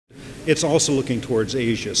it's also looking towards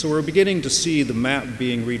Asia. So we're beginning to see the map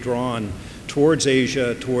being redrawn towards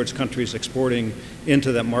Asia, towards countries exporting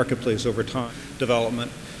into that marketplace over time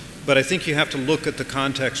development. But I think you have to look at the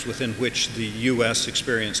context within which the U.S.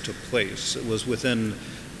 experience took place. It was within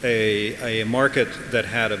a market that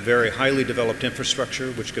had a very highly developed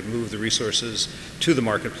infrastructure which could move the resources to the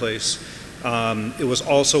marketplace. It was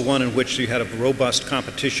also one in which you had a robust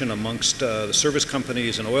competition amongst the service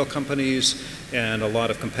companies and oil companies, and a lot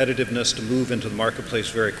of competitiveness to move into the marketplace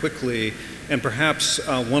very quickly. And perhaps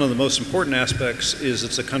one of the most important aspects is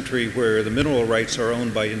it's a country where the mineral rights are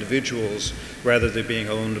owned by individuals rather than being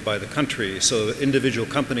owned by the country. So individual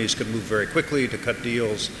companies could move very quickly to cut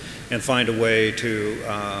deals and find a way to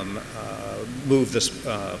move this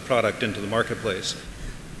product into the marketplace.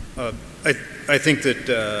 I think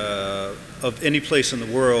that of any place in the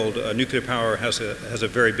world, nuclear power has a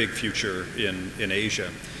very big future in Asia.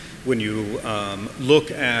 When you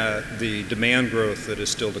look at the demand growth that is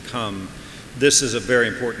still to come, this is a very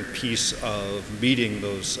important piece of meeting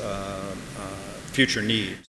those future needs.